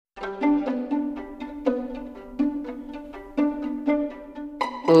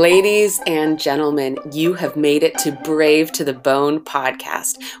Ladies and gentlemen, you have made it to Brave to the Bone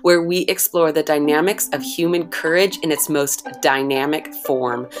podcast, where we explore the dynamics of human courage in its most dynamic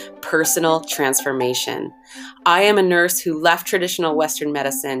form, personal transformation. I am a nurse who left traditional Western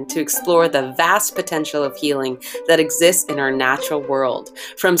medicine to explore the vast potential of healing that exists in our natural world.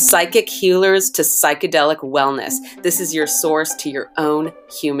 From psychic healers to psychedelic wellness, this is your source to your own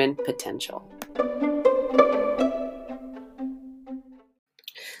human potential.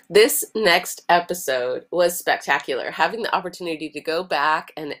 This next episode was spectacular. Having the opportunity to go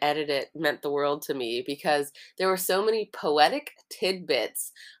back and edit it meant the world to me because there were so many poetic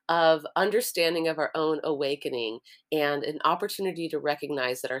tidbits of understanding of our own awakening and an opportunity to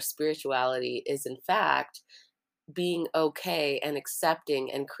recognize that our spirituality is in fact being okay and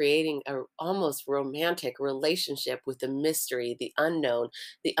accepting and creating a almost romantic relationship with the mystery, the unknown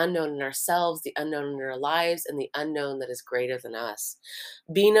in ourselves, the unknown in our lives, and the unknown that is greater than us.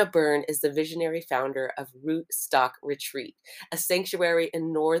 Bina Byrne is the visionary founder of Rootstock Retreat, a sanctuary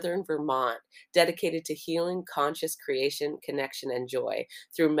in northern Vermont dedicated to healing, conscious creation, connection, and joy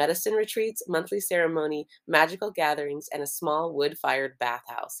through medicine retreats, monthly ceremony, magical gatherings, and a small wood-fired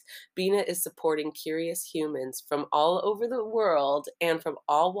bathhouse. Bina is supporting curious humans from all over the world and from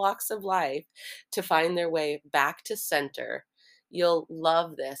all walks of life to find their way back to center. You'll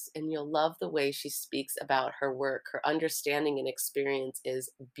love this, and you'll love the way she speaks about her work. Her understanding and experience is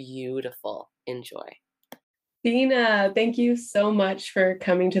beautiful. Enjoy. Bina, thank you so much for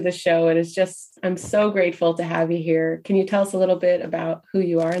coming to the show. It is just, I'm so grateful to have you here. Can you tell us a little bit about who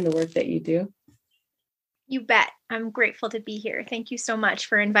you are and the work that you do? You bet. I'm grateful to be here. Thank you so much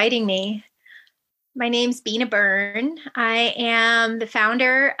for inviting me. My name's Bina Byrne. I am the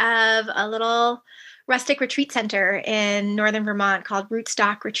founder of a little rustic retreat center in northern Vermont called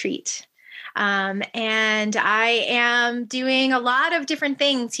Rootstock Retreat. And I am doing a lot of different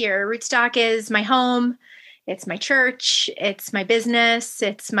things here. Rootstock is my home. It's my church. It's my business.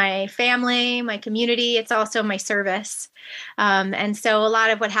 It's my family, my community. It's also my service. And so a lot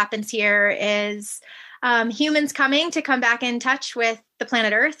of what happens here is humans coming to come back in touch with the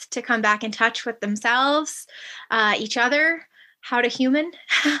planet Earth, to come back in touch with themselves, each other, how to human.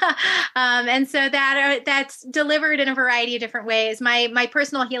 And so that's delivered in a variety of different ways. My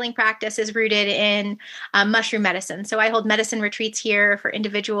personal healing practice is rooted in mushroom medicine. So I hold medicine retreats here for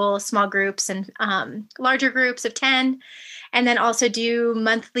individuals, small groups, and larger groups of 10. And then also do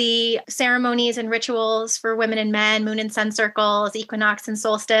monthly ceremonies and rituals for women and men, moon and sun circles, equinox and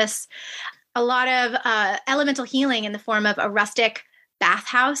solstice. A lot of elemental healing in the form of a rustic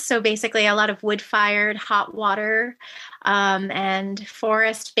bathhouse. So basically a lot of wood-fired hot water and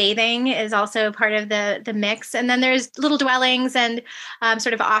forest bathing is also part of the mix. And then there's little dwellings and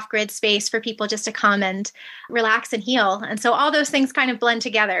sort of off-grid space for people just to come and relax and heal. And so all those things kind of blend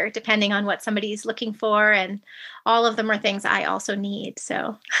together depending on what somebody's looking for. And all of them are things I also need.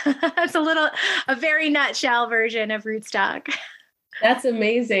 So that's a very nutshell version of Rootstock. That's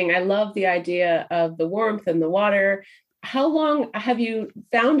amazing. I love the idea of the warmth and the water. How long have you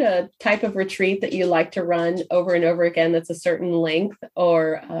found a type of retreat that you like to run over and over again that's a certain length?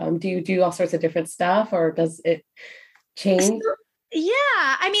 Or do you do all sorts of different stuff, or does it change? Yeah,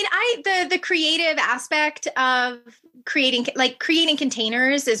 I mean, the creative aspect of creating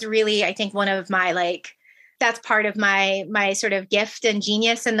containers is really, I think, one of my that's part of my sort of gift and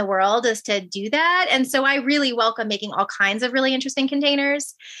genius in the world is to do that. And so I really welcome making all kinds of really interesting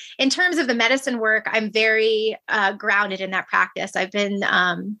containers. In terms of the medicine work, I'm very grounded in that practice. I've been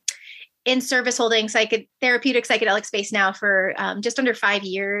in service holding therapeutic psychedelic space now for just under 5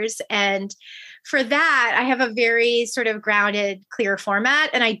 years. And for that, I have a very sort of grounded, clear format.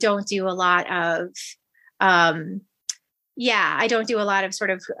 And I don't do a lot of I don't do a lot of sort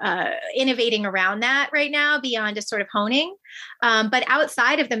of innovating around that right now beyond just sort of honing. But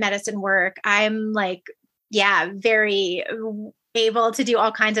outside of the medicine work, I'm very able to do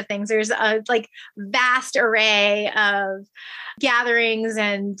all kinds of things. There's a vast array of gatherings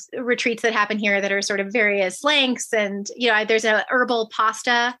and retreats that happen here that are sort of various lengths. And, there's a herbal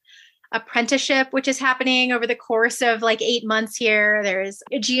pasta apprenticeship, which is happening over the course of 8 months here. There's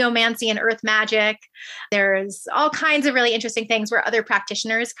geomancy and earth magic. There's all kinds of really interesting things where other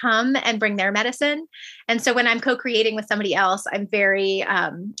practitioners come and bring their medicine. And so when I'm co-creating with somebody else, I'm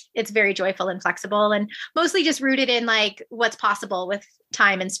it's very joyful and flexible and mostly just rooted in what's possible with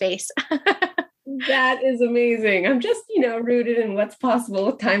time and space. That is amazing. I'm just, rooted in what's possible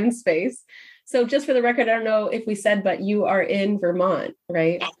with time and space. So just for the record, I don't know if we said, but you are in Vermont,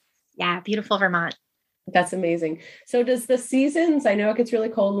 right? Yes. Yeah, beautiful Vermont. That's amazing. So does the seasons, I know it gets really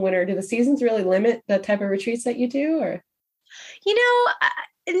cold in winter, do the seasons really limit the type of retreats that you do, or?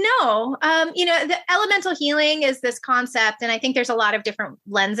 No, the elemental healing is this concept, and I think there's a lot of different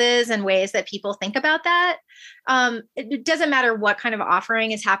lenses and ways that people think about that. It doesn't matter what kind of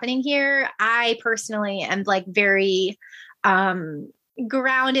offering is happening here. I personally am like very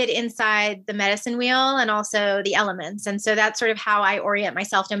grounded inside the medicine wheel and also the elements. And so that's sort of how I orient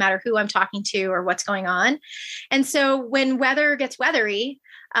myself, no matter who I'm talking to or what's going on. And so when weather gets weathery,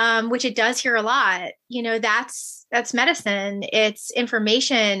 which it does here a lot, that's medicine. It's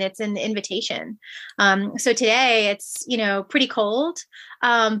information. It's an invitation. So today it's, pretty cold,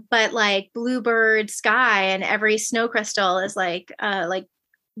 but like bluebird sky and every snow crystal is like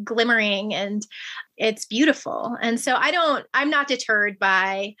glimmering and it's beautiful. And so I'm not deterred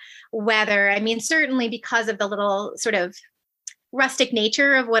by weather. I mean, certainly because of the little sort of rustic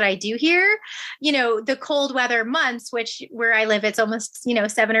nature of what I do here, the cold weather months, which where I live, it's almost,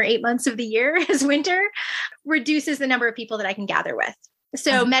 7 or 8 months of the year is winter, reduces the number of people that I can gather with.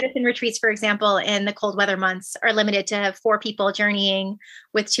 So medicine retreats, for example, in the cold weather months are limited to 4 people journeying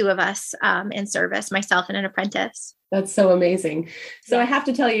with 2 of us in service, myself and an apprentice. That's so amazing. So Yeah. I have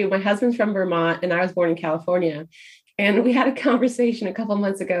to tell you, my husband's from Vermont and I was born in California. And we had a conversation a couple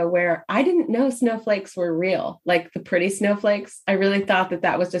months ago where I didn't know snowflakes were real, like the pretty snowflakes. I really thought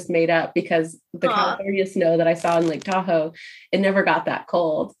that was just made up because the California snow that I saw in Lake Tahoe, it never got that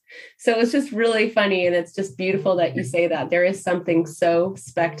cold. So it's just really funny. And it's just beautiful that you say that. There is something so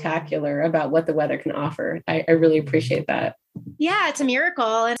spectacular about what the weather can offer. I really appreciate that. Yeah, it's a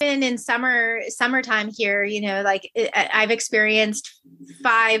miracle. And even in summertime here, I've experienced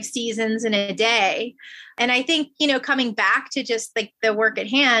 5 seasons in a day. And I think, coming back to just like the work at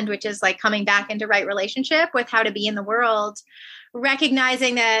hand, which is like coming back into right relationship with how to be in the world,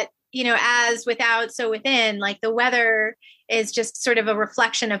 recognizing that, as without, so within, like the weather is just sort of a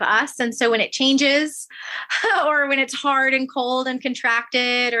reflection of us. And so when it changes or when it's hard and cold and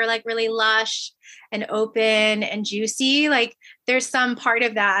contracted or like really lush and open and juicy, like there's some part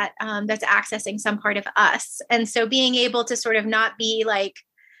of that that's accessing some part of us. And so being able to sort of not be like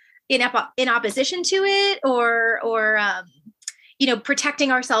in opposition to it or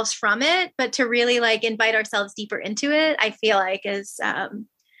protecting ourselves from it, but to really like invite ourselves deeper into it, I feel like is,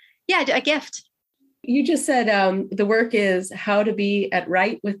 a gift. You just said the work is how to be at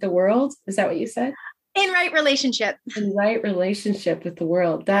right with the world. Is that what you said? In right relationship. In right relationship with the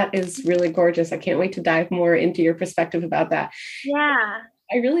world. That is really gorgeous. I can't wait to dive more into your perspective about that. Yeah.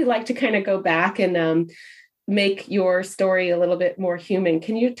 I really like to kind of go back and make your story a little bit more human.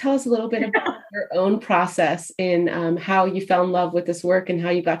 Can you tell us a little bit about your own process in how you fell in love with this work and how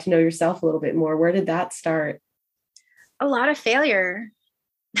you got to know yourself a little bit more? Where did that start? A lot of failure.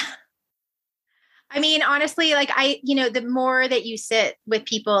 I mean, honestly, like the more that you sit with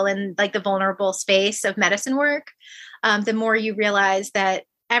people in like the vulnerable space of medicine work, the more you realize that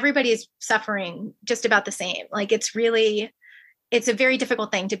everybody is suffering just about the same. Like it's a very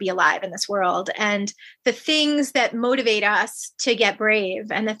difficult thing to be alive in this world. And the things that motivate us to get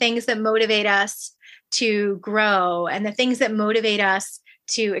brave and the things that motivate us to grow and the things that motivate us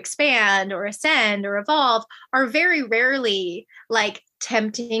to expand or ascend or evolve are very rarely like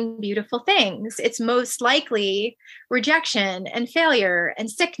tempting, beautiful things. It's most likely rejection and failure and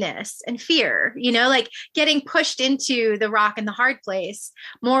sickness and fear, like getting pushed into the rock and the hard place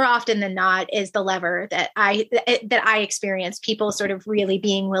more often than not is the lever that I experience people sort of really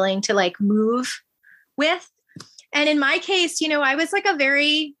being willing to like move with. And in my case, I was like a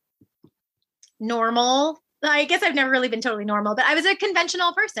very normal, I guess I've never really been totally normal, but I was a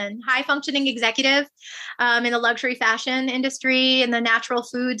conventional person, high functioning executive in the luxury fashion industry, in the natural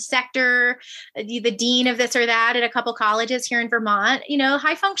food sector, the dean of this or that at a couple colleges here in Vermont,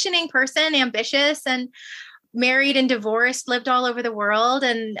 high functioning person, ambitious and married and divorced, lived all over the world.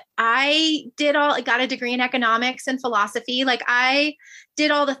 And I got a degree in economics and philosophy. Like I did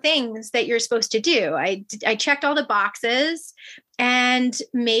all the things that you're supposed to do. I checked all the boxes and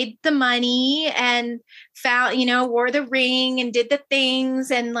made the money and found, wore the ring and did the things.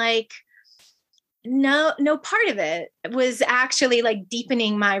 And like, no part of it was actually like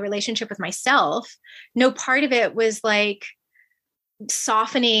deepening my relationship with myself. No part of it was like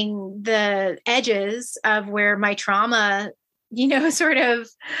softening the edges of where my trauma, sort of,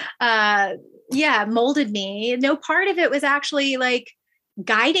 molded me. No part of it was actually like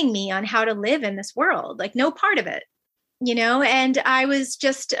guiding me on how to live in this world. Like no part of it, and I was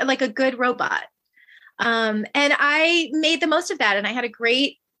just like a good robot. And I made the most of that. And I had a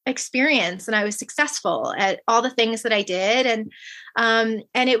great experience and I was successful at all the things that I did. And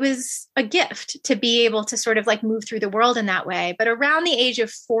it was a gift to be able to sort of like move through the world in that way. But around the age of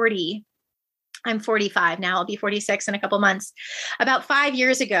 40, I'm 45 now. I'll be 46 in a couple months. About 5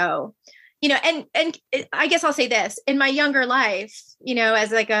 years ago, and I guess I'll say this: in my younger life,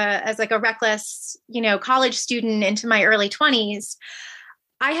 as like a reckless, college student into my early 20s,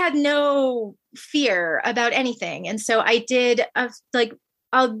 I had no fear about anything, and so I did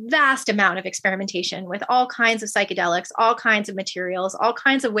a vast amount of experimentation with all kinds of psychedelics, all kinds of materials, all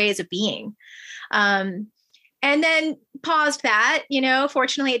kinds of ways of being. And then paused that,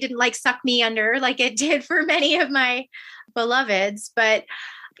 fortunately it didn't suck me under like it did for many of my beloveds. But,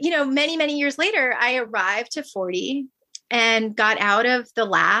 many, many years later, I arrived to 40 and got out of the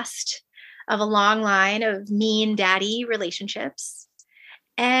last of a long line of mean daddy relationships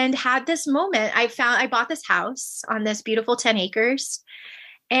and had this moment. I bought this house on this beautiful 10 acres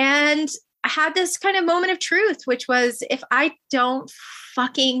and I had this kind of moment of truth, which was, if I don't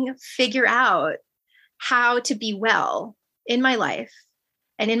fucking figure out how to be well in my life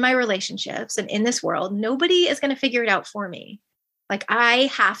and in my relationships and in this world, nobody is going to figure it out for me. Like, I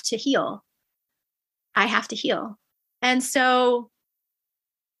have to heal. I have to heal. And so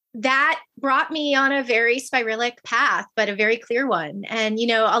that brought me on a very spiralic path, but a very clear one. And,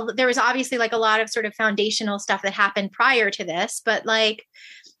 there was obviously a lot of sort of foundational stuff that happened prior to this, but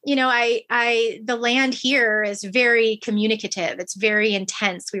the land here is very communicative. It's very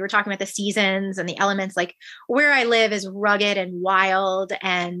intense. We were talking about the seasons and the elements. Like, where I live is rugged and wild,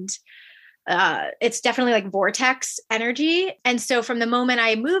 and it's definitely like vortex energy. And so from the moment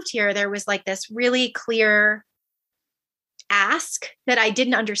I moved here, there was this really clear ask that I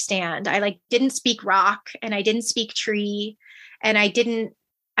didn't understand. I didn't speak rock and I didn't speak tree, and I didn't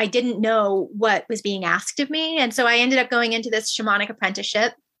know what was being asked of me. And so I ended up going into this shamanic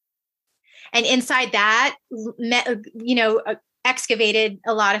apprenticeship. And inside that, excavated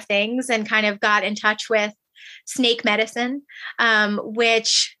a lot of things and kind of got in touch with snake medicine,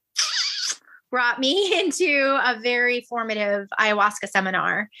 which brought me into a very formative ayahuasca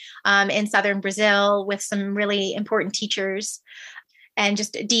seminar in southern Brazil with some really important teachers, and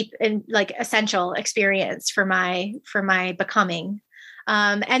just a deep and essential experience for my becoming.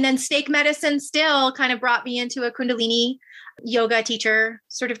 And then snake medicine still kind of brought me into a Kundalini yoga teacher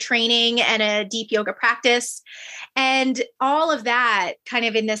sort of training and a deep yoga practice. And all of that kind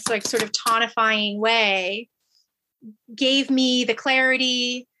of in this sort of tonifying way gave me the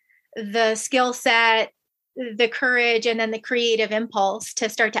clarity, the skill set, the courage, and then the creative impulse to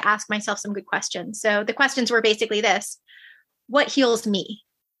start to ask myself some good questions. So the questions were basically this: what heals me?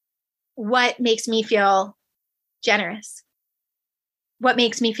 What makes me feel generous? What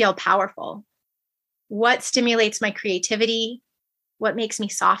makes me feel powerful? What stimulates my creativity? What makes me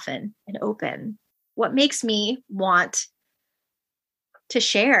soften and open? What makes me want to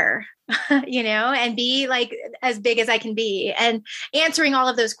share, and be as big as I can be? And answering all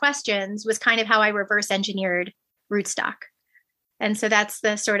of those questions was kind of how I reverse engineered Rootstock. And so that's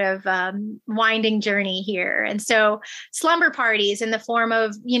the sort of winding journey here. And so slumber parties in the form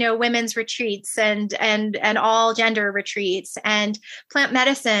of, women's retreats and all gender retreats, and plant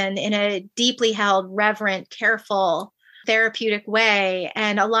medicine in a deeply held, reverent, careful, therapeutic way,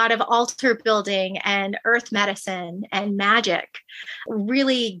 and a lot of altar building and earth medicine and magic,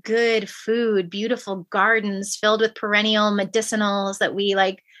 really good food, beautiful gardens filled with perennial medicinals that we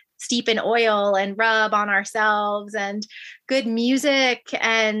steep in oil and rub on ourselves, and good music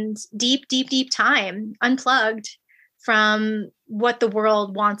and deep, deep, deep time, unplugged from what the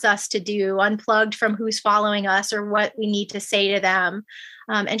world wants us to do, unplugged from who's following us or what we need to say to them,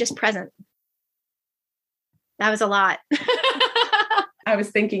 and just present. That was a lot. I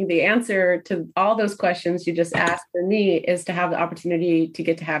was thinking the answer to all those questions you just asked for me is to have the opportunity to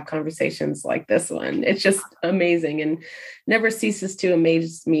get to have conversations like this one. It's just amazing and never ceases to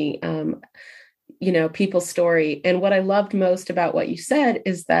amaze me, people's story. And what I loved most about what you said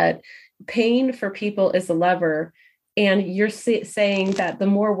is that pain for people is a lever. And you're saying that the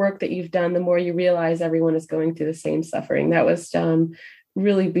more work that you've done, the more you realize everyone is going through the same suffering. That was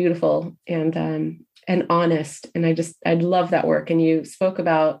really beautiful and honest. And I love that work. And you spoke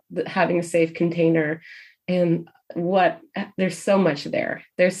about having a safe container, and there's so much there.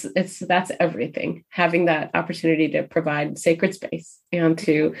 That's everything. Having that opportunity to provide sacred space and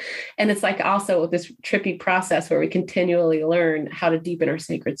it's also this trippy process where we continually learn how to deepen our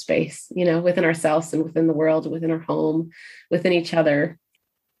sacred space, within ourselves and within the world, within our home, within each other.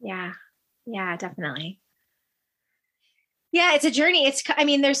 Yeah. Yeah, definitely. Yeah, it's a journey.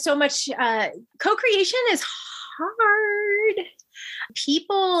 There's so much, co-creation is hard.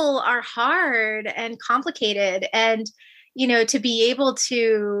 People are hard and complicated. And, to be able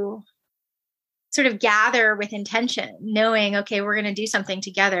to sort of gather with intention, knowing, okay, we're going to do something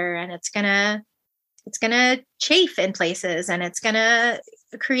together and it's going to to chafe in places, and it's going to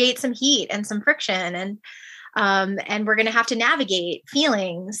create some heat and some friction, and we're going to have to navigate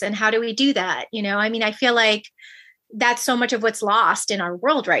feelings. And how do we do that? I mean, I feel like that's so much of what's lost in our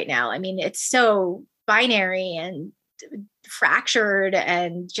world right now. I mean, it's so binary and fractured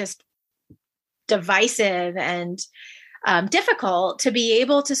and just divisive and difficult to be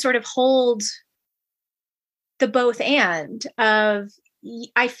able to sort of hold the both and of,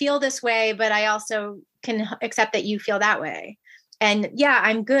 I feel this way, but I also can accept that you feel that way. And yeah,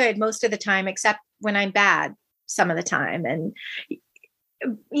 I'm good most of the time, except when I'm bad some of the time. And,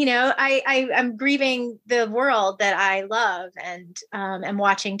 I'm grieving the world that I love and am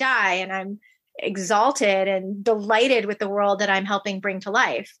watching die. And I'm exalted and delighted with the world that I'm helping bring to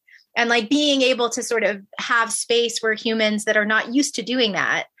life. And like being able to sort of have space where humans that are not used to doing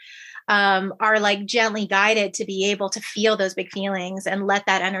that are like gently guided to be able to feel those big feelings and let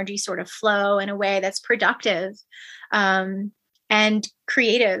that energy sort of flow in a way that's productive and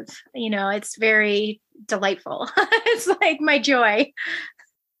creative. It's very delightful. It's like my joy.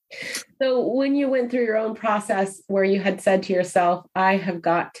 So when you went through your own process where you had said to yourself, I have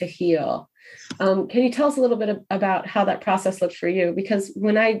got to heal, can you tell us a little bit about how that process looked for you? Because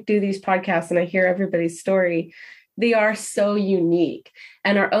when I do these podcasts and I hear everybody's story, they are so unique,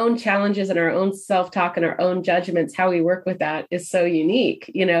 and our own challenges and our own self-talk and our own judgments, how we work with that is so unique,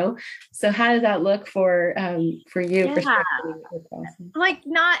 So how did that look for you? Yeah.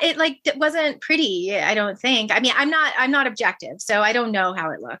 It wasn't pretty, I don't think. I mean, I'm not objective, so I don't know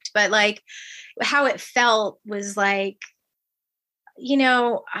how it looked, but like how it felt was like,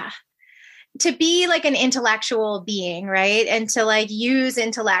 to be like an intellectual being, right? And to like use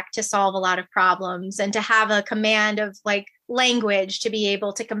intellect to solve a lot of problems and to have a command of like language to be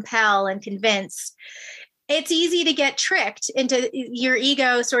able to compel and convince. It's easy to get tricked into your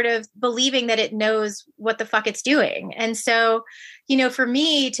ego sort of believing that it knows what the fuck it's doing. And so, for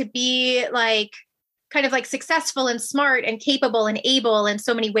me to be like kind of like successful and smart and capable and able in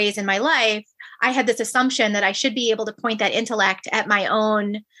so many ways in my life, I had this assumption that I should be able to point that intellect at my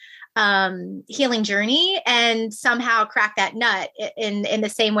own healing journey and somehow crack that nut in the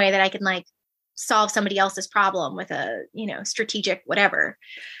same way that I can like solve somebody else's problem with a, strategic whatever.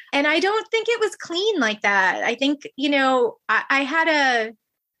 And I don't think it was clean like that. I think, I had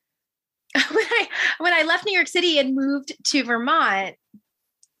when I left New York City and moved to Vermont,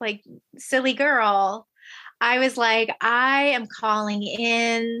 like silly girl, I was like, I am calling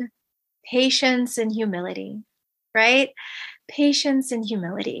in patience and humility, right? Patience and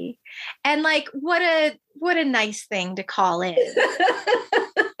humility. And like, what a nice thing to call in.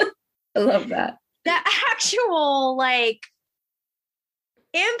 I love that. The actual like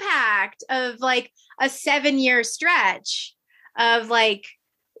impact of like a 7-year stretch of like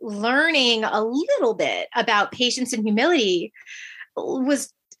learning a little bit about patience and humility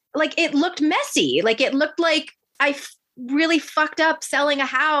was like, it looked messy. Like it looked like I really fucked up selling a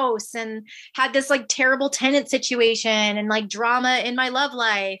house and had this like terrible tenant situation and like drama in my love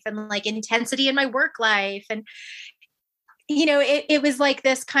life and like intensity in my work life. And, it was like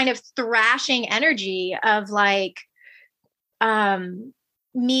this kind of thrashing energy of like,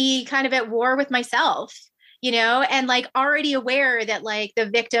 me kind of at war with myself, and like already aware that like the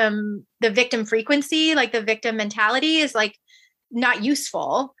victim frequency, like the victim mentality is like not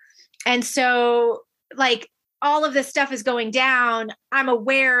useful. And so like, all of this stuff is going down. I'm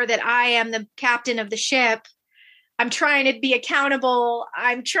aware that I am the captain of the ship. I'm trying to be accountable.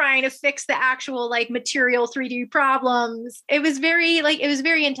 I'm trying to fix the actual like material 3D problems. It was very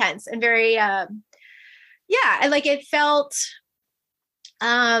intense and very, like it felt,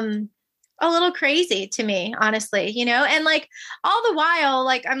 a little crazy to me, honestly, and like all the while,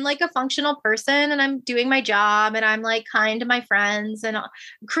 like I'm like a functional person and I'm doing my job and I'm like kind to my friends and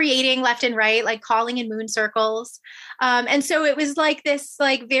creating left and right, like calling in moon circles. And so it was like this,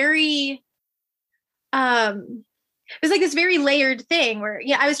 like very, it was like this very layered thing where,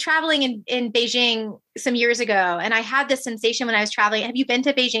 I was traveling in Beijing some years ago and I had this sensation when I was traveling. Have you been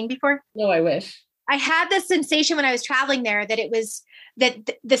to Beijing before? No, I wish. I had this sensation when I was traveling there that it was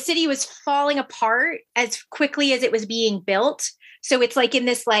that the city was falling apart as quickly as it was being built. So it's like in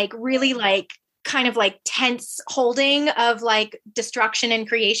this like really like kind of like tense holding of like destruction and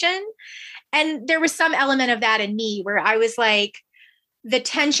creation. And there was some element of that in me where I was like, the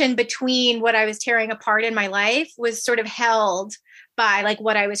tension between what I was tearing apart in my life was sort of held by like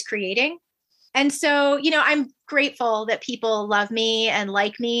what I was creating. And so, I'm grateful that people love me and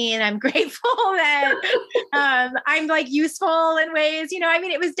like me. And I'm grateful that I'm like useful in ways,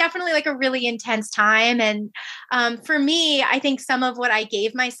 it was definitely like a really intense time. And for me, I think some of what I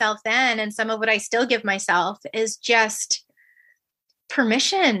gave myself then and some of what I still give myself is just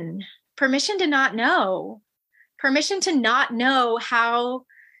permission to not know, permission to not know how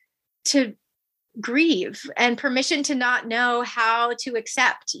to grieve, and permission to not know how to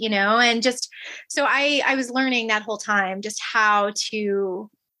accept, and just, so I was learning that whole time just how to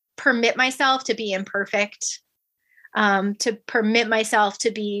permit myself to be imperfect, to permit myself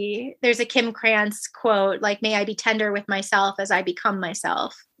to be, there's a Kim Krantz quote, like, may I be tender with myself as I become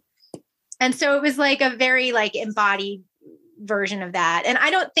myself. And so it was like a very like embodied version of that. And I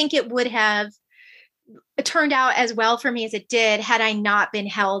don't think it would have turned out as well for me as it did had I not been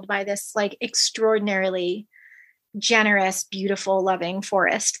held by this like extraordinarily generous, beautiful, loving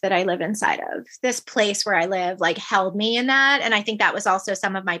forest that I live inside of. This place where I live like held me in that. And I think that was also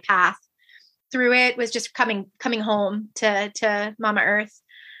some of my path through it, was just coming home to Mama Earth.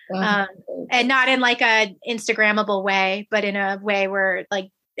 And not in like a Instagrammable way, but in a way where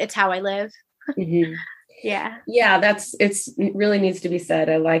like it's how I live. Mm-hmm. Yeah, it really needs to be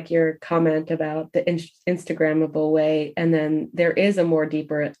said. I like your comment about the Instagrammable way. And then there is a more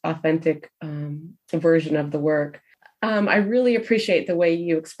deeper, authentic version of the work. I really appreciate the way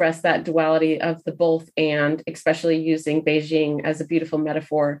you express that duality of the both and, especially using Beijing as a beautiful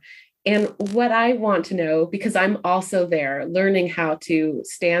metaphor. And what I want to know, because I'm also there learning how to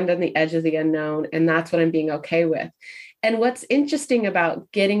stand on the edge of the unknown, and that's what I'm being okay with. And what's interesting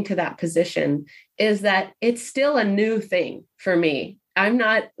about getting to that position is that it's still a new thing for me.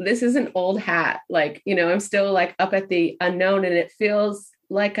 This is an old hat. Like, I'm still like up at the unknown, and it feels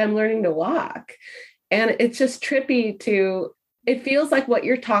like I'm learning to walk. And it's just trippy it feels like what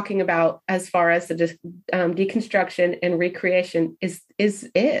you're talking about as far as the deconstruction and recreation is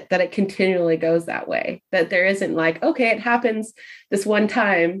it, that it continually goes that way, that there isn't like, okay, it happens this one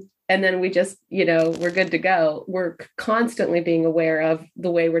time, and then we just, we're good to go. We're constantly being aware of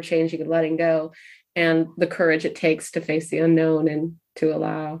the way we're changing and letting go, and the courage it takes to face the unknown and to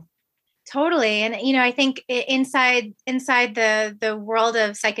allow. Totally. And, I think inside the world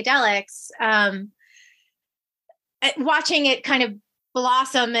of psychedelics, watching it kind of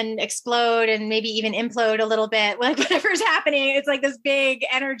blossom and explode and maybe even implode a little bit, like whatever's happening, it's like this big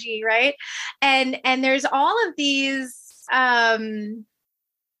energy, right? And there's all of these,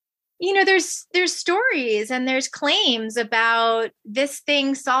 there's stories and there's claims about this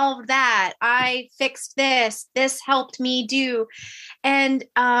thing solved that, I fixed this helped me do. And,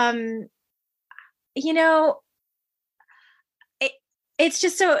 it's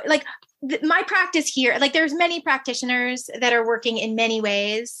just so like my practice here, like there's many practitioners that are working in many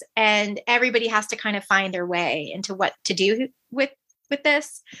ways, and everybody has to kind of find their way into what to do with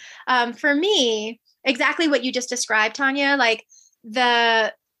this. For me, exactly what you just described, Tanya, like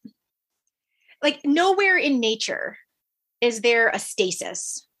nowhere in nature is there a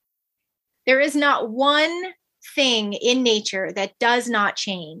stasis. There is not one thing in nature that does not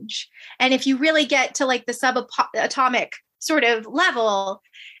change. And if you really get to like the subatomic sort of level,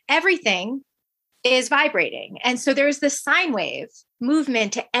 everything is vibrating. And so there's this sine wave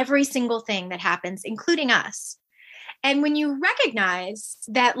movement to every single thing that happens, including us. And when you recognize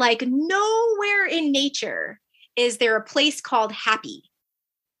that like nowhere in nature is there a place called happy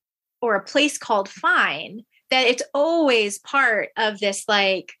or a place called fine, that it's always part of this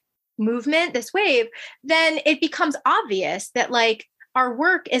like movement, this wave, then it becomes obvious that like our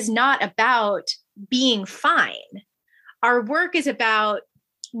work is not about being fine. Our work is about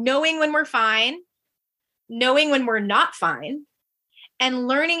knowing when we're fine, knowing when we're not fine, and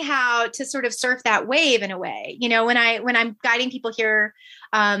learning how to sort of surf that wave in a way. When I'm guiding people here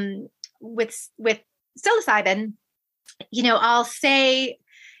with psilocybin, I'll say,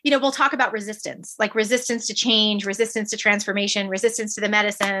 we'll talk about resistance, like resistance to change, resistance to transformation, resistance to the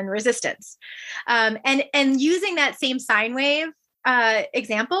medicine, resistance. And using that same sine wave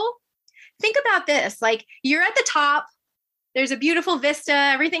example, think about this, like you're at the top, there's a beautiful vista,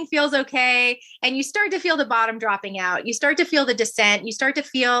 everything feels okay, and you start to feel the bottom dropping out. You start to feel the descent. You start to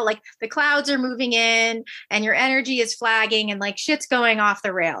feel like the clouds are moving in and your energy is flagging and like shit's going off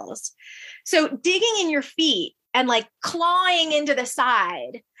the rails. So digging in your feet and like clawing into the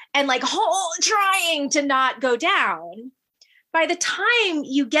side and like trying to not go down. By the time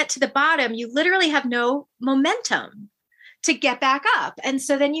you get to the bottom, you literally have no momentum to get back up. And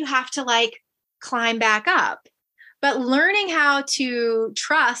so then you have to like climb back up. But learning how to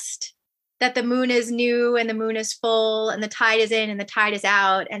trust that the moon is new and the moon is full and the tide is in and the tide is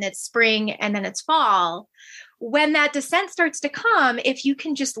out and it's spring and then it's fall. When that descent starts to come, if you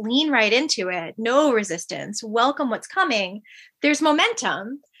can just lean right into it, no resistance, welcome what's coming, there's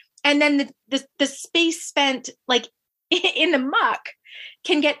momentum. And then the space spent like in the muck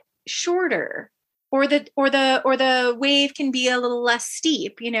can get shorter, or the wave can be a little less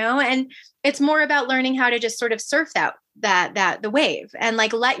steep, and it's more about learning how to just sort of surf that the wave and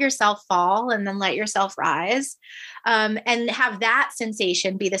like let yourself fall and then let yourself rise, and have that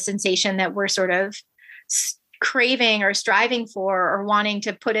sensation be the sensation that we're sort of craving or striving for or wanting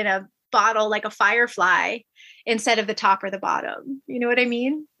to put in a bottle like a firefly instead of the top or the bottom. You know what I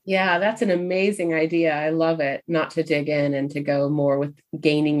mean? Yeah, that's an amazing idea. I love it. Not to dig in and to go more with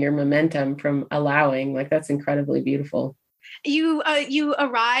gaining your momentum from allowing. Like, that's incredibly beautiful. You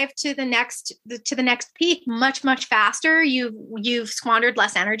arrive to the next peak much faster. You've squandered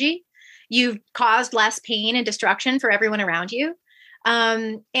less energy. You've caused less pain and destruction for everyone around you.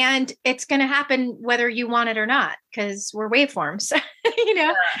 And it's going to happen whether you want it or not, because we're waveforms,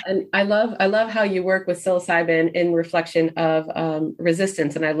 Yeah, and I love how you work with psilocybin in reflection of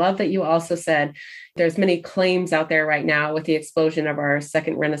resistance. And I love that you also said there's many claims out there right now with the explosion of our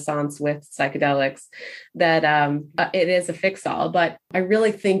second renaissance with psychedelics that it is a fix-all. But I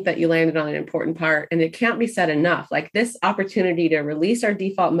really think that you landed on an important part, and it can't be said enough. Like, this opportunity to release our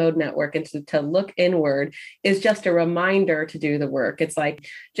default mode network and to look inward is just a reminder to do the work. It's like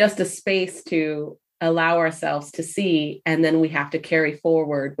just a space to allow ourselves to see, and then we have to carry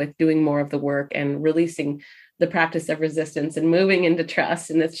forward with doing more of the work and releasing the practice of resistance and moving into trust.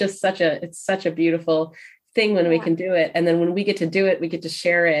 And it's just such a beautiful thing when we can do it. And then when we get to do it, we get to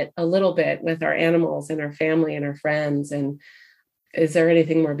share it a little bit with our animals and our family and our friends. And is there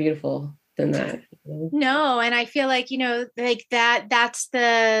anything more beautiful than that? No. And I feel like, like that's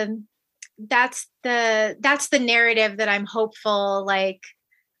the narrative that I'm hopeful, like,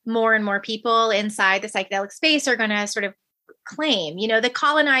 more and more people inside the psychedelic space are going to sort of claim, the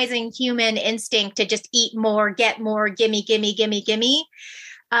colonizing human instinct to just eat more, get more, gimme, fix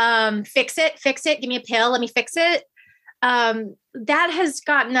it, give me a pill, let me fix it. That has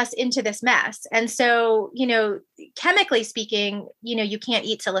gotten us into this mess. And so, chemically speaking, you can't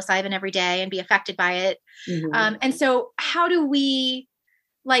eat psilocybin every day and be affected by it. Mm-hmm. And so how do we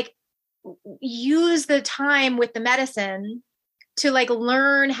like use the time with the medicine to like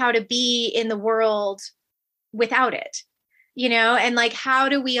learn how to be in the world without it, and like, how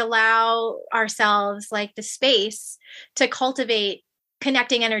do we allow ourselves like the space to cultivate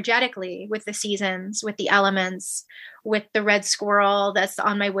connecting energetically with the seasons, with the elements, with the red squirrel that's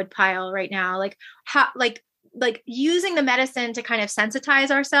on my wood pile right now, like how, like using the medicine to kind of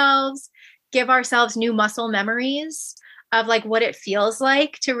sensitize ourselves, give ourselves new muscle memories of like what it feels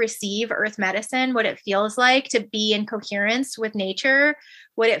like to receive earth medicine, what it feels like to be in coherence with nature,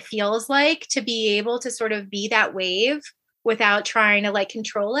 what it feels like to be able to sort of be that wave without trying to like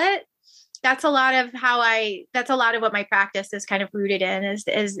control it. That's a lot of what my practice is kind of rooted in,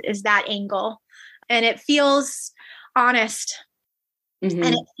 is that angle. And it feels honest. Mm-hmm.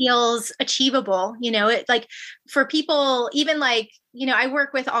 And it feels achievable, it like for people, even like, I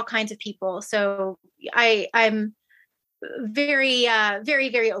work with all kinds of people. So I'm very, very,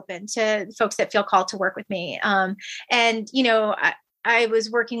 very open to folks that feel called to work with me. And, I was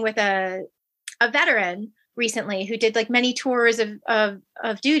working with a veteran recently who did like many tours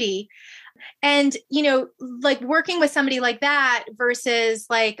of duty. And, like working with somebody like that versus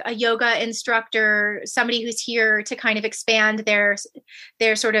like a yoga instructor, somebody who's here to kind of expand their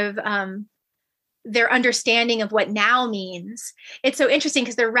sort of, their understanding of what now means. It's so interesting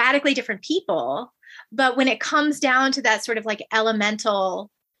because they're radically different people. But when it comes down to that sort of like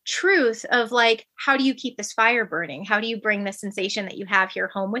elemental truth of like, how do you keep this fire burning? How do you bring the sensation that you have here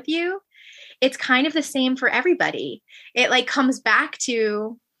home with you? It's kind of the same for everybody. It like comes back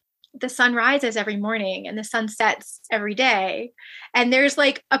to the sun rises every morning and the sun sets every day. And there's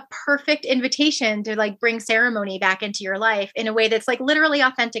like a perfect invitation to like bring ceremony back into your life in a way that's like literally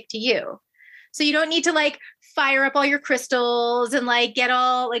authentic to you. So you don't need to like fire up all your crystals and like get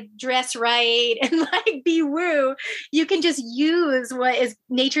all like dress right and like be woo. You can just use what is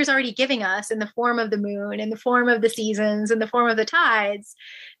nature's already giving us in the form of the moon, in the form of the seasons, in the form of the tides,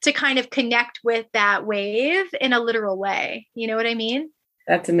 to kind of connect with that wave in a literal way. You know what I mean?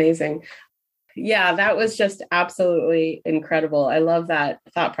 That's amazing. Yeah, that was just absolutely incredible. I love that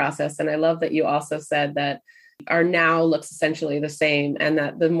thought process. And I love that you also said that our now looks essentially the same, and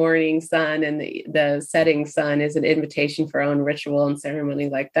that the morning sun and the setting sun is an invitation for our own ritual and ceremony.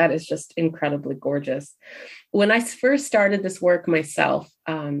 Like, that is just incredibly gorgeous. When I first started this work myself,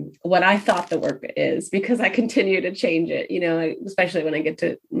 what I thought the work is, because I continue to change it, especially when I get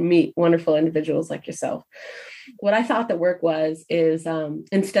to meet wonderful individuals like yourself. What I thought the work is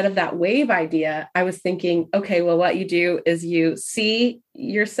instead of that wave idea, I was thinking, okay, well, what you do is you see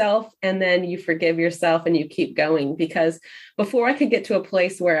yourself and then you forgive yourself and you keep going. Because before I could get to a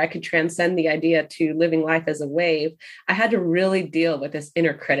place where I could transcend the idea to living life as a wave, I had to really deal with this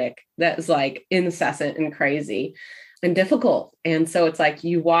inner critic that was like incessant and crazy and difficult. And so it's like,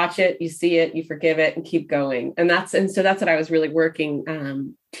 you watch it, you see it, you forgive it and keep going. And so that's what I was really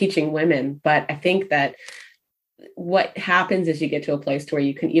working, teaching women. But I think that what happens is you get to a place to where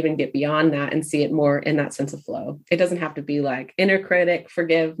you can even get beyond that and see it more in that sense of flow. It doesn't have to be like inner critic,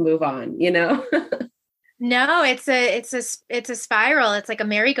 forgive, move on, No, it's a spiral. It's like a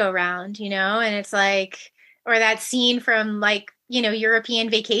merry-go-round, and it's like, or that scene from like, European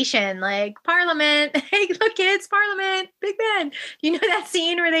Vacation, like Parliament, hey, look kids, Parliament, Big Ben, that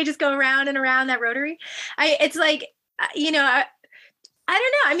scene where they just go around and around that rotary. It's like, I don't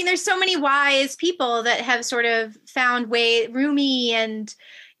know. I mean, there's so many wise people that have sort of found Rumi and,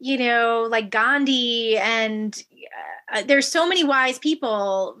 like Gandhi, and there's so many wise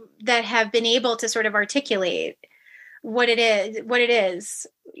people that have been able to sort of articulate what it is, what it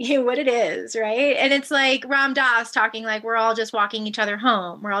is, right? And it's like Ram Dass talking like we're all just walking each other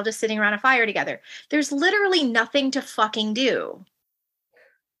home. We're all just sitting around a fire together. There's literally nothing to fucking do.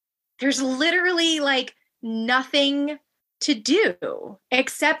 There's literally like nothing to do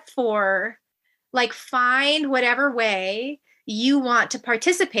except for like find whatever way you want to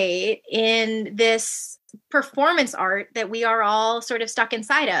participate in this performance art that we are all sort of stuck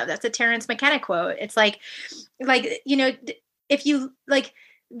inside of. That's a Terence McKenna quote. It's like, if you like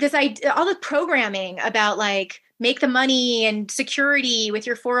this idea, all the programming about like make the money and security with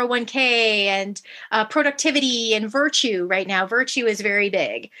your 401k and productivity and virtue right now. Virtue is very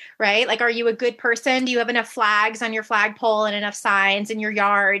big, right? Like, are you a good person? Do you have enough flags on your flagpole and enough signs in your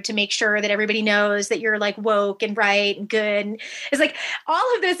yard to make sure that everybody knows that you're like woke and right and good? And it's like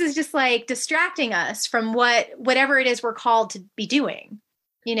all of this is just like distracting us from whatever it is we're called to be doing,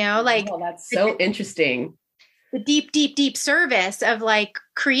 like, oh, that's so interesting. The deep, deep, deep service of like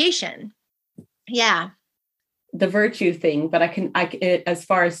creation. Yeah. The virtue thing, but as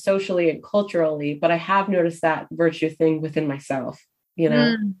far as socially and culturally, but I have noticed that virtue thing within myself,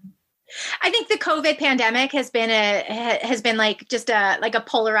 I think the COVID pandemic has been like just a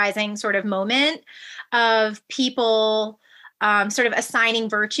polarizing sort of moment of people sort of assigning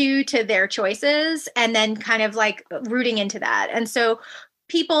virtue to their choices and then kind of like rooting into that. And so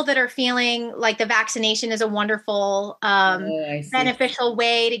people that are feeling like the vaccination is a wonderful, beneficial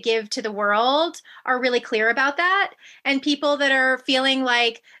way to give to the world are really clear about that. And people that are feeling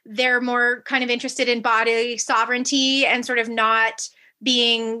like they're more kind of interested in body sovereignty and sort of not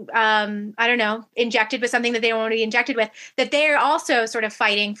being, injected with something that they don't want to be injected with, that they're also sort of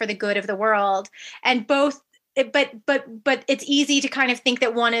fighting for the good of the world. And both, but it's easy to kind of think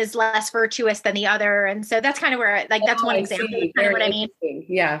that one is less virtuous than the other. And so that's kind of where that's one example. Kind of what I mean.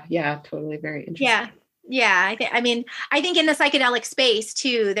 Yeah. Totally. Very interesting. Yeah. I think in the psychedelic space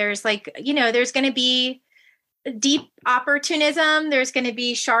too, there's like, there's going to be deep opportunism. There's going to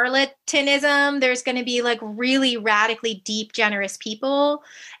be charlatanism. There's going to be like really radically deep, generous people.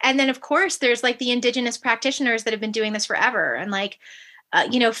 And then of course there's like the indigenous practitioners that have been doing this forever and like,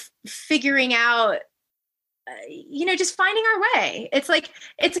 figuring out, just finding our way. It's like,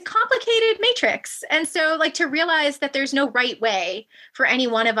 it's a complicated matrix. And so like to realize that there's no right way for any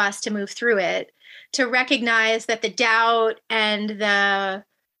one of us to move through it, to recognize that the doubt and the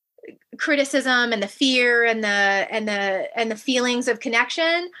criticism and the fear and the feelings of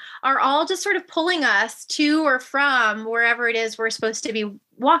connection are all just sort of pulling us to or from wherever it is we're supposed to be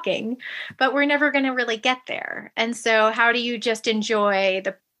walking, but we're never going to really get there. And so how do you just enjoy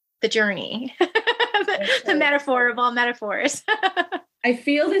the journey? The metaphor of all metaphors. I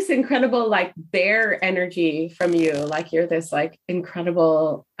feel this incredible like bear energy from you. Like you're this like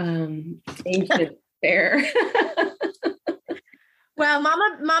incredible ancient bear. Well,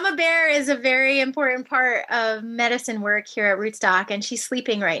 Mama Bear is a very important part of medicine work here at Rootstock, and she's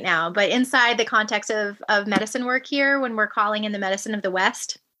sleeping right now. But inside the context of medicine work here, when we're calling in the medicine of the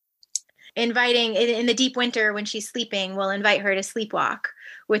West, inviting in the deep winter when she's sleeping, we'll invite her to sleepwalk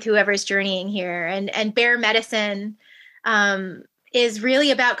with whoever's journeying here. And bear medicine is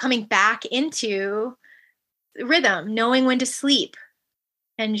really about coming back into rhythm, knowing when to sleep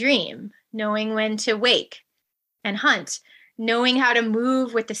and dream, knowing when to wake and hunt, knowing how to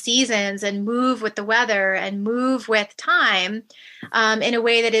move with the seasons and move with the weather and move with time in a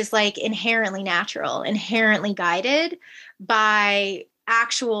way that is like inherently natural, inherently guided by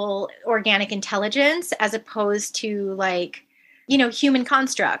actual organic intelligence as opposed to like, human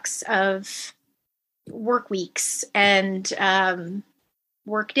constructs of work weeks and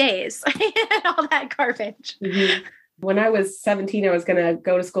work days and all that garbage. Mm-hmm. When I was 17, I was going to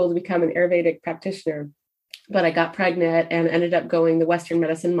go to school to become an Ayurvedic practitioner, but I got pregnant and ended up going the Western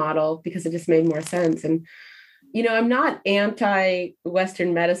medicine model because it just made more sense. And, I'm not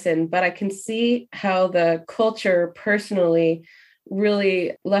anti-Western medicine, but I can see how the culture personally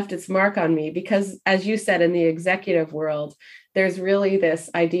really left its mark on me because, as you said, in the executive world, there's really this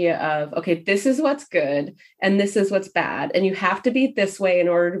idea of, okay, this is what's good and this is what's bad. And you have to be this way in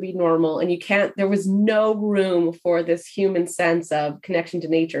order to be normal. And there was no room for this human sense of connection to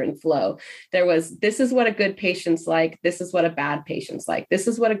nature and flow. This is what a good patient's like. This is what a bad patient's like. This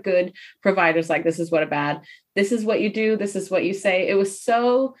is what a good provider's like. This is what a bad, this is what you do. This is what you say. It was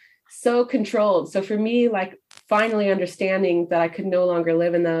so controlled. So for me, like finally understanding that I could no longer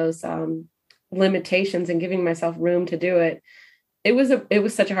live in those limitations and giving myself room to do it, it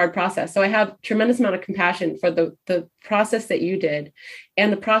was such a hard process. So I have tremendous amount of compassion for the process that you did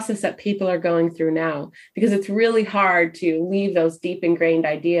and the process that people are going through now, because it's really hard to leave those deep ingrained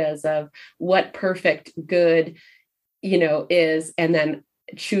ideas of what perfect good, is, and then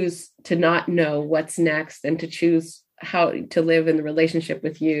choose to not know what's next and to choose how to live in the relationship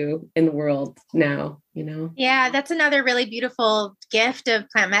with you in the world now, Yeah, that's another really beautiful gift of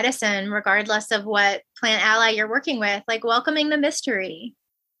plant medicine, regardless of what plant ally you're working with, like welcoming the mystery,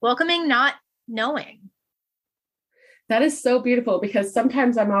 welcoming not knowing. That is so beautiful, because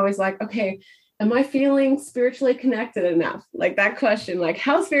sometimes I'm always like, okay, am I feeling spiritually connected enough? Like that question, like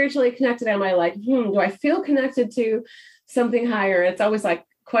how spiritually connected am I? Like, do I feel connected to something higher? It's always like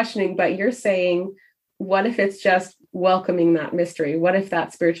questioning, but you're saying, what if it's just welcoming that mystery? What if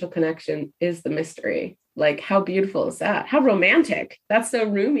that spiritual connection is the mystery? Like, how beautiful is that? How romantic. That's so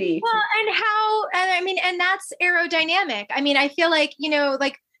roomy. Well, and that's aerodynamic. I mean, I feel like,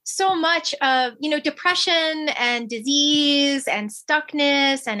 like so much of, depression and disease and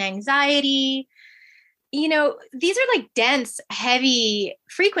stuckness and anxiety, these are like dense, heavy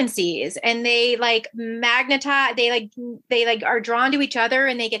frequencies, and they like magnetize, they are drawn to each other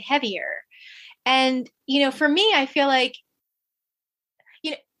and they get heavier. And, for me, I feel like,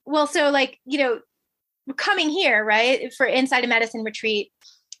 coming here, right, for Inside a Medicine retreat,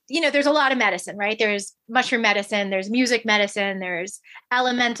 there's a lot of medicine, right? There's mushroom medicine, there's music medicine, there's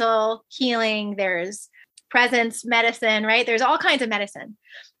elemental healing, there's presence medicine, right? There's all kinds of medicine.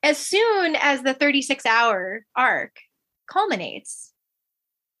 As soon as the 36-hour arc culminates,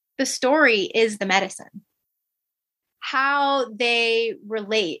 the story is the medicine. How they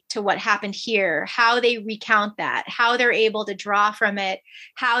relate to what happened here, how they recount that, how they're able to draw from it,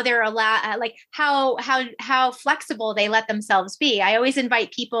 how they're allowed, like how flexible they let themselves be. I always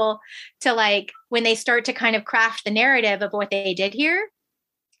invite people to, like, when they start to kind of craft the narrative of what they did here,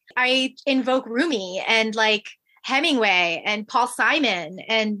 I invoke Rumi and like Hemingway and Paul Simon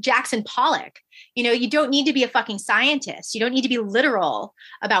and Jackson Pollock. You don't need to be a fucking scientist. You don't need to be literal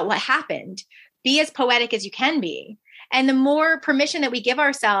about what happened. Be as poetic as you can be. And the more permission that we give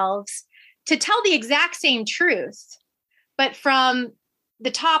ourselves to tell the exact same truth, but from the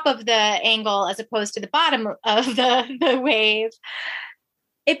top of the angle as opposed to the bottom of the wave,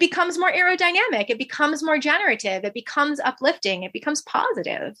 it becomes more aerodynamic. It becomes more generative. It becomes uplifting. It becomes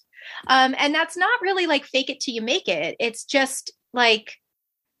positive. And that's not really like fake it till you make it. It's just like,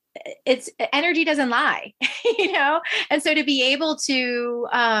 it's energy doesn't lie, And so to be able to,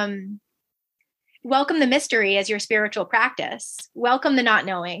 welcome the mystery as your spiritual practice. Welcome the not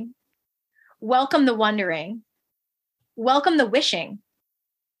knowing. Welcome the wondering. Welcome the wishing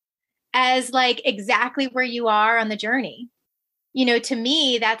as like exactly where you are on the journey. To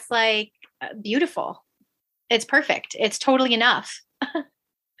me, that's like beautiful. It's perfect. It's totally enough.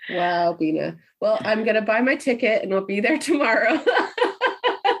 Wow, Bina. Well, I'm going to buy my ticket and I'll be there tomorrow.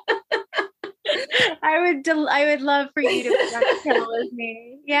 I would love for you to come with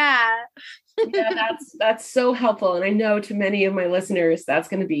me. Yeah. Yeah, that's so helpful. And I know to many of my listeners, that's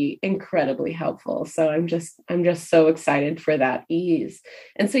going to be incredibly helpful. So I'm just so excited for that ease.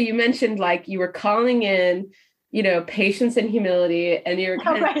 And so you mentioned like you were calling in, patience and humility, and you're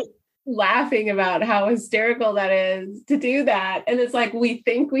kind of laughing about how hysterical that is to do that. And it's like, we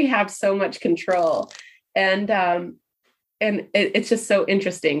think we have so much control. And it's just so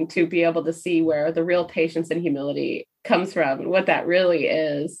interesting to be able to see where the real patience and humility comes from and what that really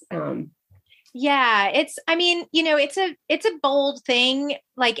is. Yeah, I mean, it's a bold thing,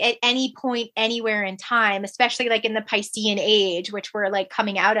 like at any point, anywhere in time, especially like in the Piscean age, which we're like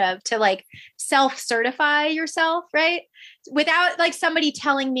coming out of, to like self-certify yourself, right? Without like somebody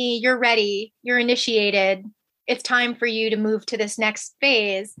telling me you're ready, you're initiated, it's time for you to move to this next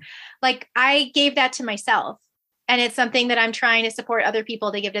phase. Like I gave that to myself. And it's something that I'm trying to support other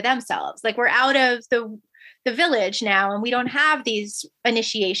people to give to themselves. Like we're out of the village now, and we don't have these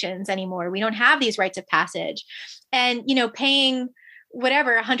initiations anymore. We don't have these rites of passage. And paying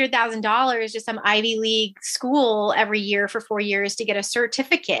whatever $100,000 to some Ivy League school every year for 4 years to get a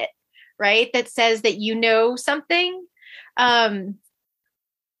certificate, right, that says that something. I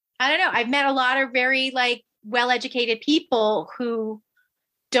don't know, I've met a lot of very like well-educated people who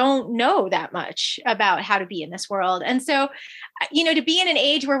don't know that much about how to be in this world. And so, to be in an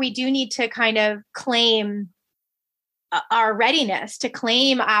age where we do need to kind of claim our readiness, to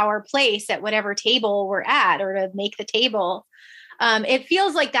claim our place at whatever table we're at, or to make the table, it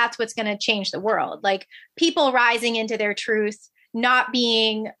feels like that's what's going to change the world. Like people rising into their truth, not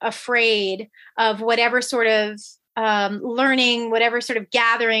being afraid of whatever sort of learning, whatever sort of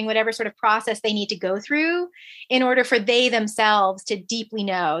gathering, whatever sort of process they need to go through in order for they themselves to deeply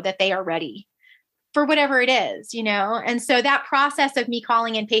know that they are ready for whatever it is, And so that process of me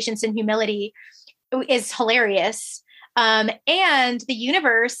calling in patience and humility is hilarious. And the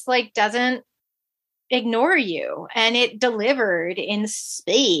universe like doesn't ignore you, and it delivered in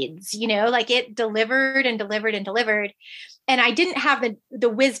spades, like it delivered and delivered and delivered. And I didn't have the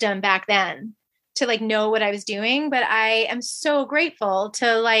wisdom back then to like know what I was doing, but I am so grateful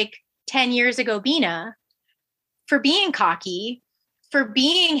to like 10 years ago Bina for being cocky, for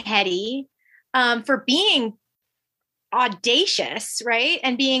being heady, for being audacious, right?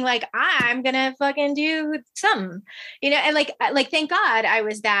 And being like, I'm gonna fucking do something, and like thank God I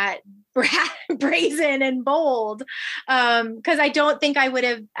was that brazen and bold, because I don't think I would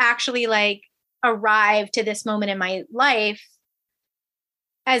have actually like arrived to this moment in my life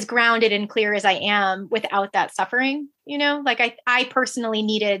as grounded and clear as I am without that suffering. Like I personally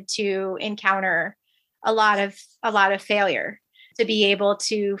needed to encounter a lot of failure to be able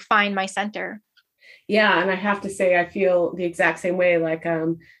to find my center. Yeah, and I have to say, I feel the exact same way. Like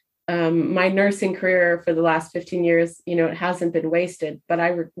my nursing career for the last 15 years, it hasn't been wasted. But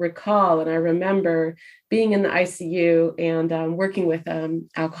I recall and I remember being in the ICU and working with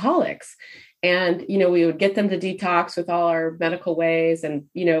alcoholics. And, we would get them to detox with all our medical ways. And,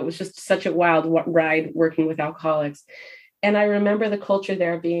 it was just such a wild ride working with alcoholics. And I remember the culture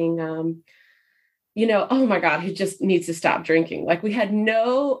there being, oh my God, he just needs to stop drinking. Like we had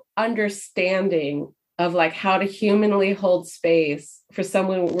no understanding of like how to humanly hold space for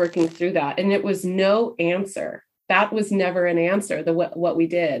someone working through that. And it was no answer. That was never an answer, what we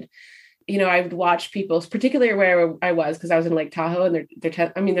did. I would watch people, particularly where I was, because I was in Lake Tahoe,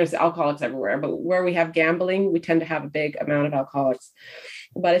 and there's alcoholics everywhere, but where we have gambling, we tend to have a big amount of alcoholics.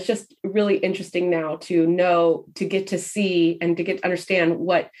 But it's just really interesting now to get to see and to get to understand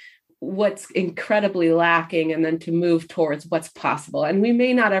what's incredibly lacking, and then to move towards what's possible. And we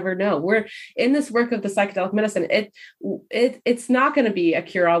may not ever know. We're in this work of the psychedelic medicine. It's not going to be a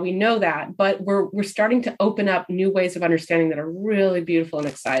cure-all. We know that, but we're starting to open up new ways of understanding that are really beautiful and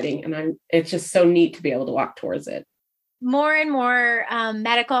exciting. And it's just so neat to be able to walk towards it. More and more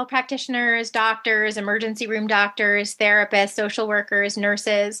medical practitioners, doctors, emergency room doctors, therapists, social workers,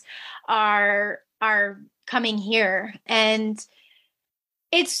 nurses are coming here. And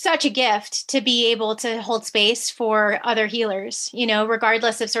it's such a gift to be able to hold space for other healers,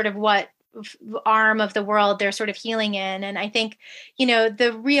 regardless of sort of what arm of the world they're sort of healing in. And I think,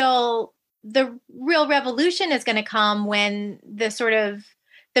 the real revolution is going to come when the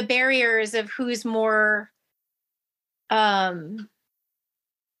barriers of who's more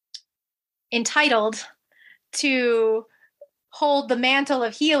entitled to hold the mantle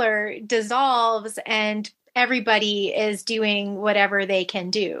of healer dissolves, and everybody is doing whatever they can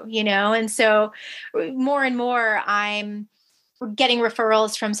do, And so more and more I'm getting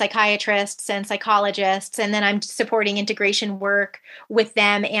referrals from psychiatrists and psychologists, and then I'm supporting integration work with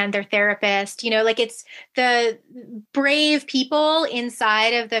them and their therapist. Like it's the brave people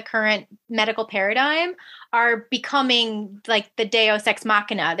inside of the current medical paradigm are becoming like the Deus ex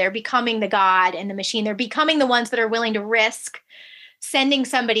machina. They're becoming the God and the machine. They're becoming the ones that are willing to risk sending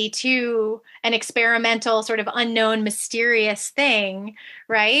somebody to an experimental sort of unknown, mysterious thing,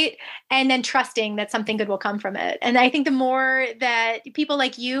 right? And then trusting that something good will come from it. And I think the more that people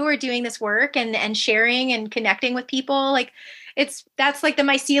like you are doing this work and sharing and connecting with people, like that's like the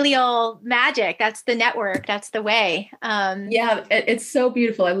mycelial magic. That's the network. That's the way. Yeah, it's so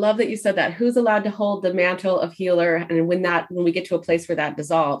beautiful. I love that you said that. Who's allowed to hold the mantle of healer, and when we get to a place where that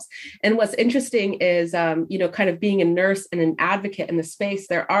dissolves? And what's interesting is, kind of being a nurse and an advocate in the space,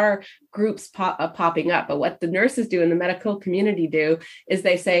 there are groups popping up. But what the nurses do and the medical community do is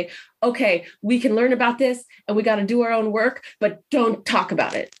they say, okay, we can learn about this and we got to do our own work, but don't talk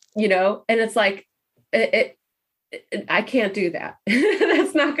about it, And it's like, I can't do that.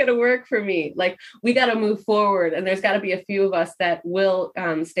 That's not going to work for me. Like, we got to move forward, and there's got to be a few of us that will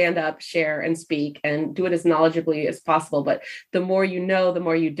stand up, share, and speak, and do it as knowledgeably as possible. But the more you know, the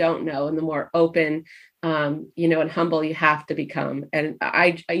more you don't know, and the more open, and humble you have to become. And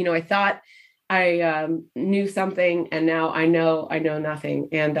I thought I knew something, and now I know nothing.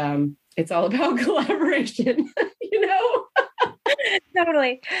 And it's all about collaboration,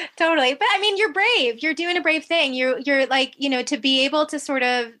 Totally. But I mean, you're brave. You're doing a brave thing. You're like, to be able to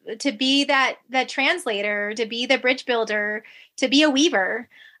to be that translator, to be the bridge builder, to be a weaver,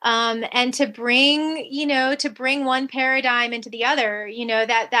 and to bring one paradigm into the other,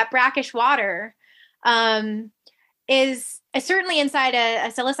 that brackish water, is certainly inside a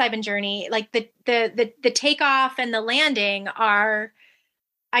psilocybin journey. Like the takeoff and the landing are,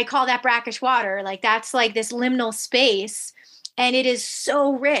 I call that brackish water. Like, that's like this liminal space. And it is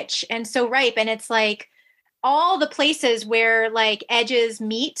so rich and so ripe. And it's like all the places where like edges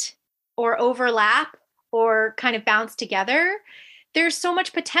meet or overlap or kind of bounce together. There's so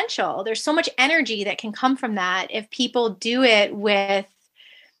much potential. There's so much energy that can come from that if people do it with,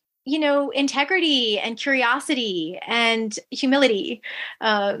 integrity and curiosity and humility.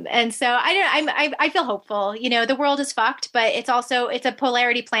 And so I feel hopeful. The world is fucked, but it's a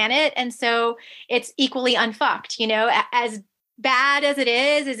polarity planet. And so it's equally unfucked, as bad as it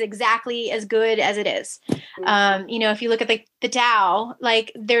is exactly as good as it is. If you look at the Tao,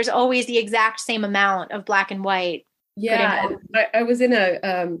 like, there's always the exact same amount of black and white. Yeah. I was in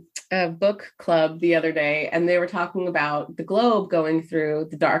a book club the other day, and they were talking about the globe going through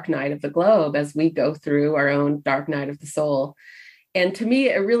the dark night of the globe as we go through our own dark night of the soul. And to me,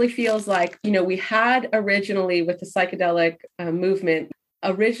 it really feels like, we had originally with the psychedelic movement,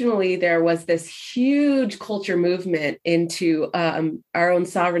 originally there was this huge culture movement into our own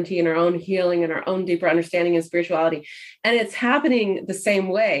sovereignty and our own healing and our own deeper understanding and spirituality. And it's happening the same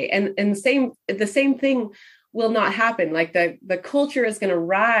way. And the same thing will not happen. Like, the culture is going to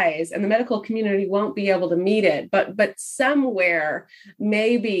rise and the medical community won't be able to meet it, but somewhere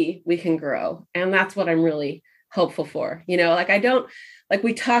maybe we can grow. And that's what I'm really hopeful for.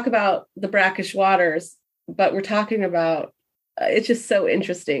 We talk about the brackish waters, but we're talking about, it's just so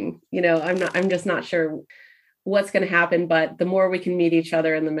interesting. I'm just not sure what's going to happen, but the more we can meet each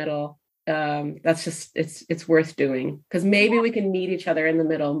other in the middle, that's just, it's worth doing, because maybe we can meet each other in the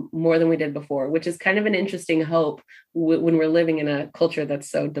middle more than we did before, which is kind of an interesting hope when we're living in a culture that's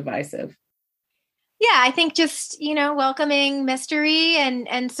so divisive. Yeah, I think just, welcoming mystery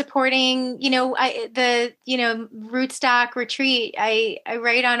and supporting, the Rootstock retreat. I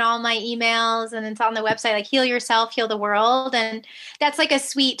write on all my emails, and it's on the website, like, heal yourself, heal the world. And that's like a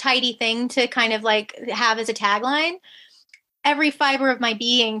sweet, tidy thing to kind of like have as a tagline. Every fiber of my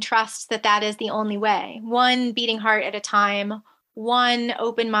being trusts that is the only way. One beating heart at a time, one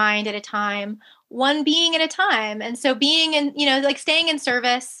open mind at a time, one being at a time. And so being in, staying in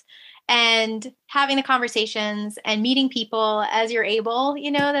service and having the conversations and meeting people as you're able,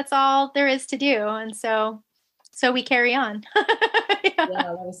 that's all there is to do. And so we carry on. Yeah,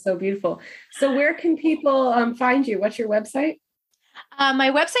 that was so beautiful. So where can people find you? What's your website? My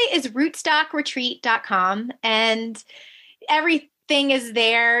website is rootstockretreat.com, and everything is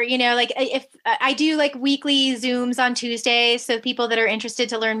there. If I do like weekly Zooms on Tuesdays, so people that are interested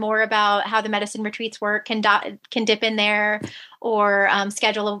to learn more about how the medicine retreats work can dip in there, or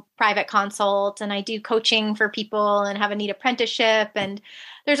schedule a private consult. And I do coaching for people and have a neat apprenticeship. And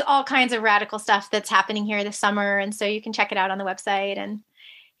there's all kinds of radical stuff that's happening here this summer. And so you can check it out on the website and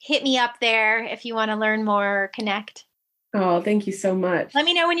hit me up there if you want to learn more or connect. Oh, thank you so much. Let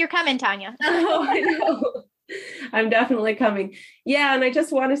me know when you're coming, Tanya. Oh, I know. I'm definitely coming. Yeah. And I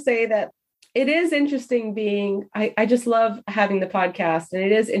just want to say that it is interesting I just love having the podcast, and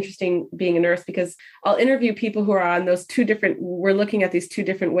it is interesting being a nurse, because I'll interview people who are on those we're looking at these two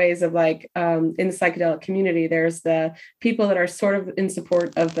different ways of in the psychedelic community. There's the people that are sort of in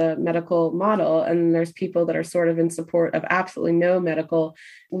support of the medical model, and there's people that are sort of in support of absolutely no medical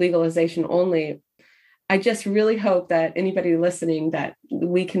legalization only. I just really hope that anybody listening, that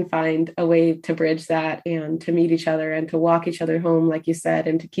we can find a way to bridge that and to meet each other and to walk each other home, like you said,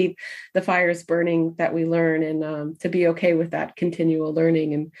 and to keep the fires burning that we learn, and to be okay with that continual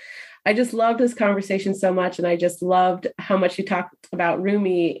learning. And I just loved this conversation so much. And I just loved how much you talked about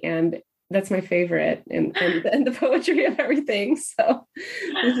Rumi, and that's my favorite, and the poetry of everything. So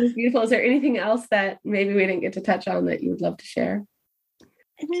this is beautiful. Is there anything else that maybe we didn't get to touch on that you would love to share?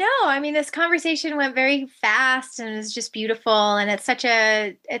 No, I mean, this conversation went very fast and it's just beautiful. And it's such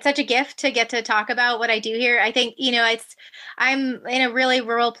a gift to get to talk about what I do here. I think, I'm in a really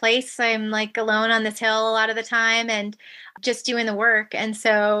rural place. I'm like alone on this hill a lot of the time and just doing the work. And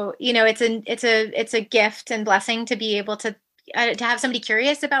so, it's a gift and blessing to be able to have somebody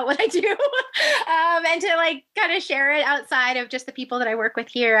curious about what I do, and to like kind of share it outside of just the people that I work with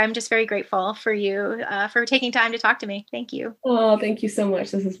here. I'm just very grateful for you for taking time to talk to me. Thank you. Oh, thank you so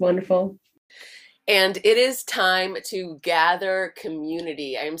much. This is wonderful. And it is time to gather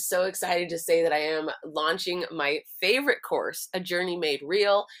community. I am so excited to say that I am launching my favorite course, A Journey Made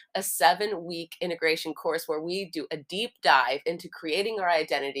Real, a 7-week integration course where we do a deep dive into creating our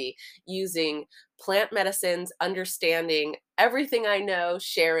identity using plant medicines, understanding everything I know,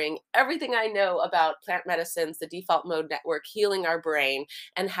 sharing everything I know about plant medicines, the Default Mode Network, healing our brain,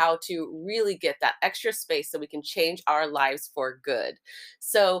 and how to really get that extra space so we can change our lives for good.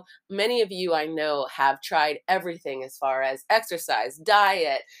 So many of you I know have tried everything as far as exercise,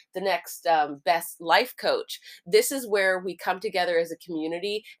 diet, the next best life coach. This is where we come together as a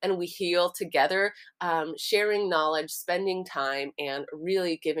community and we heal together, sharing knowledge, spending time, and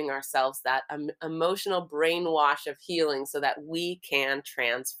really giving ourselves that emotional brainwash of healing so that we can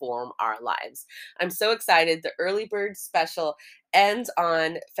transform our lives. I'm so excited. The early bird special ends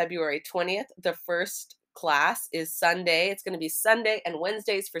on February 20th. The first class is Sunday. It's going to be Sunday and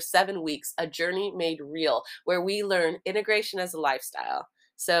Wednesdays for 7 weeks, A Journey Made Real, where we learn integration as a lifestyle.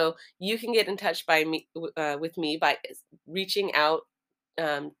 So you can get in touch with me by reaching out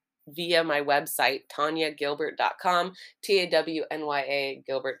via my website, TanyaGilbert.com, TAWNYA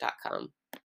Gilbert.com.